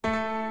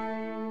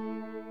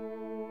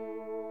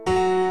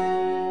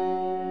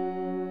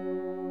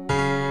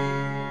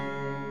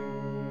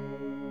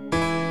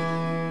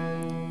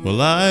Well,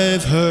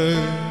 I've heard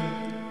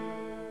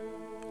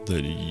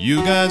that you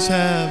guys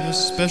have a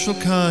special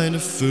kind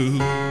of food,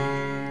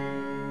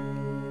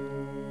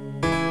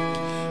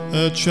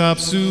 a chop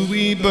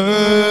suey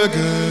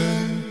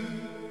burger,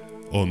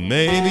 or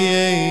maybe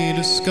a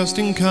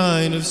disgusting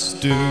kind of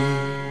stew.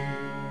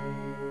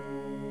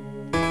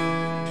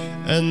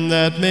 And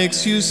that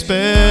makes you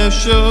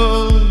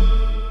special.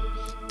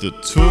 The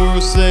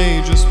tourists,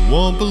 they just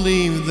won't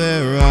believe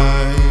their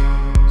eyes.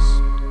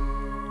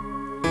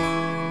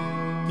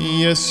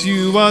 Yes,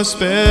 you are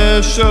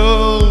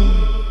special.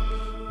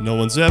 No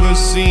one's ever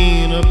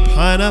seen a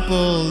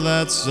pineapple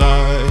that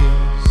size.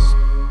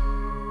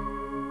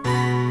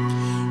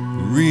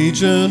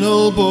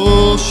 Regional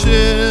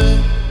bullshit.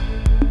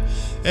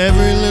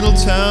 Every little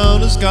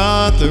town has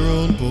got their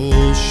own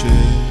bullshit.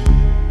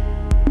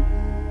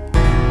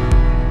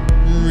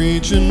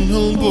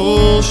 Regional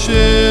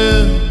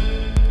bullshit.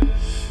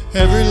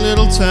 Every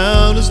little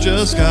town has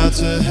just got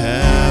to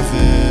have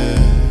it.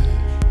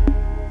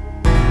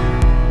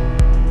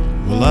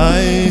 Well,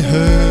 I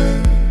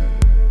heard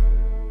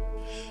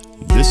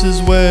this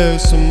is where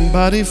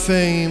somebody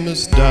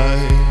famous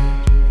died.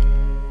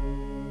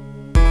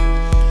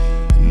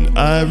 And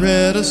I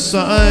read a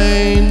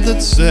sign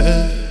that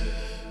said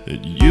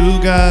that you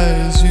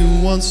guys, you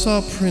once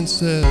saw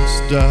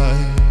Princess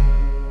die.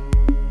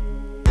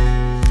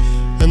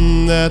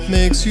 And that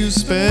makes you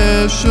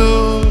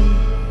special.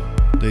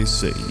 They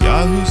say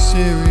Yahoo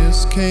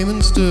Serious came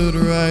and stood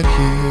right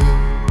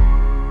here.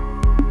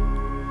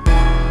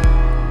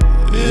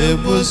 It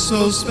was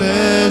so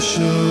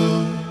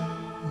special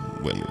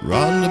when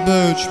Rhonda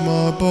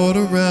Birchmore bought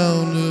a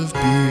round of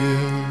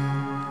beer.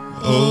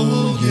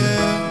 Oh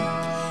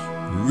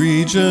yeah,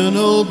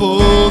 regional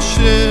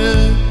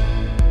bullshit.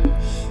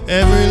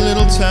 Every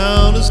little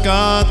town has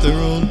got their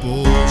own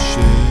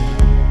bullshit.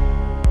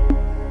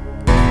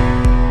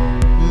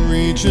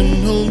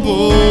 Regional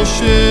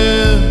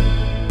bullshit.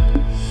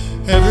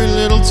 Every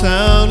little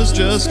town has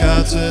just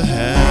got to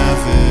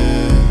have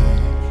it.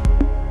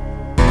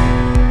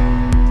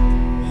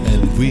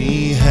 And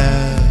we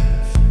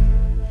have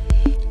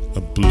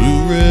a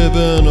Blue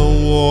Ribbon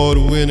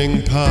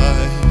award-winning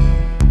pie,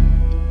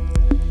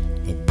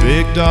 a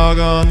big dog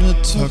on a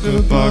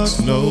Tucker box,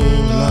 no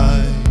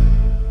lie.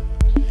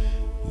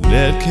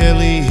 Ned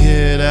Kelly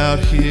hit out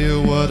here,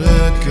 what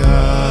a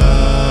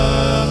guy.